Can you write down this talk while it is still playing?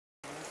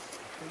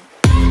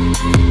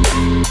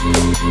Like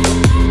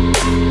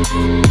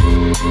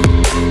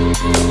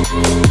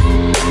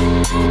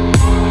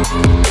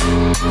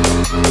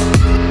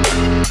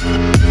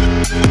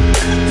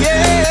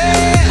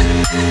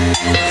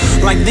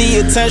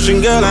the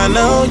attention, girl, I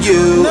know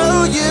you.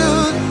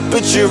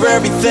 But you're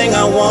everything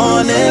I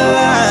want in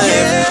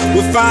life.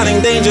 We're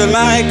fighting danger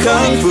like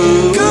kung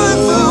fu.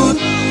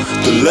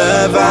 The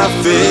love I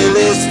feel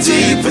is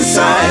deep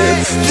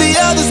inside. The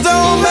others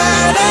don't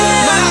matter.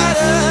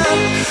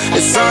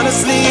 It's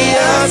honestly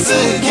us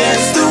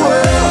against the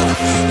world.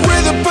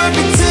 We're the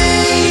perfect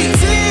team.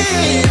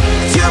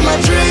 You're my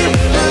dream,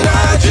 but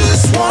I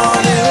just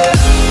want it.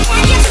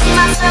 Can't get to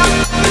myself.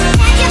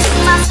 Can't get to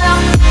myself.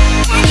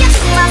 Can't get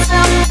to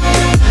myself.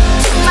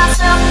 To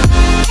myself.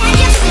 Can't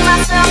get to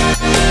myself.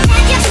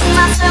 Can't get to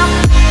myself.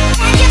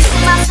 Can't get to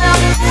myself.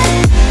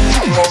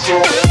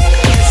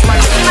 It's my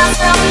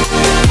myself.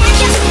 Can't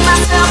get to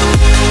myself.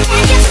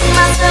 Can't get to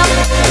myself.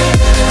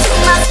 To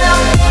myself.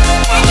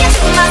 Can't get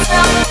to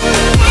myself.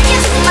 Can't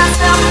get to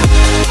myself.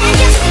 Can't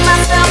get to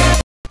myself.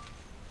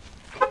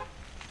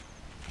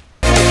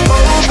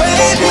 Oh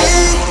baby,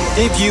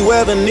 if you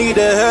ever need a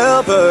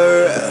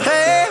helper,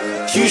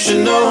 you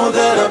should know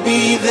that I'll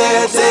be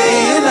there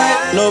day and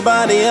night.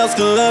 Nobody else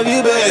can love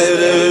you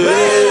better.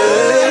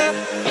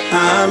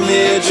 I'm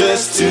here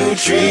just to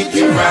treat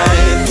you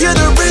right. You're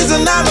the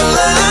reason I'm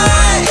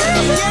alive.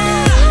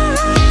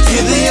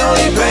 You're the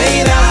only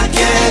pain I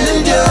can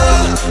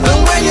endure. But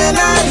when you're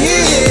not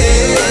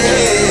here,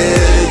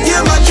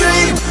 you're my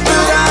dream,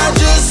 but I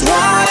just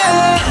want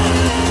it.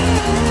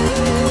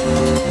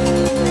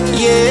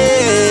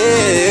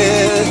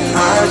 Yeah, I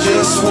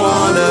just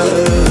wanna.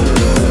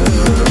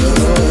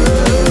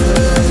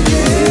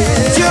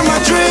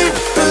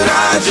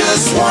 I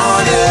just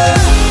want it.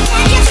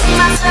 Can't get to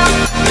myself.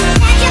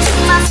 Can't get to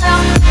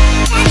myself.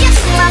 Can't get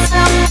to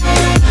myself.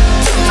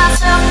 To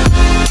myself.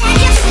 Can't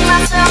get to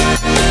myself.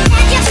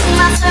 Can't get to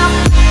myself.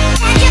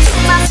 Can't get to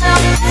myself.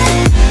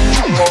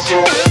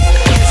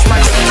 It's my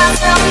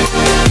myself.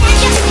 Can't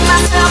get to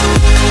myself.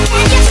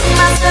 Can't get to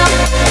myself.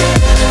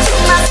 To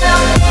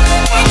myself.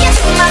 Can't get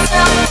to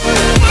myself.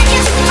 Can't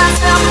get to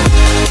myself.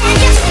 Can't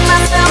get to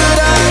myself. But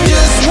I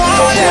just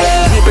want it.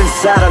 Deep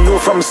inside, I knew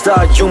from the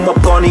start, you my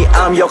bunny,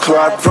 I'm your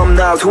Clark. From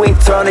now to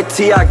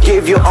eternity, I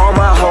give you all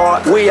my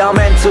heart. We are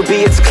meant to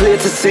be, it's clear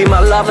to see. My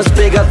love is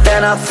bigger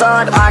than I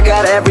thought. I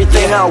got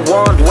everything I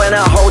want when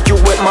I hold you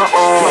with my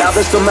arms. Now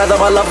this don't matter,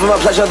 my love and my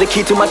pleasure, the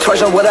key to my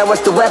treasure.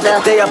 Whatever's the weather,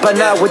 day up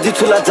and out with you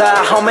till I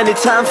die. How many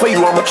times for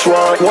you I'ma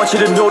try? Want you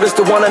to notice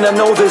the one and I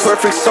know this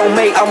perfect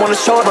soulmate. I wanna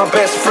show it my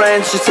best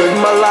friend. She saved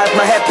my life,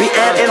 my happy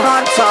end in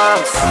hard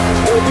times.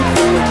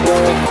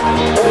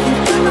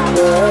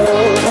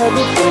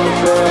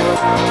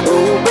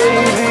 Oh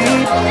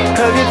baby,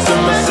 hug it to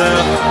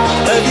myself,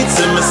 hug it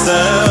to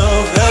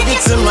myself, hug it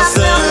to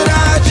myself. But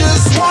I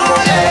just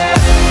want it.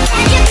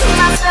 Can't get to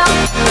myself,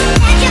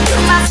 can't get to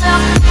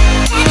myself.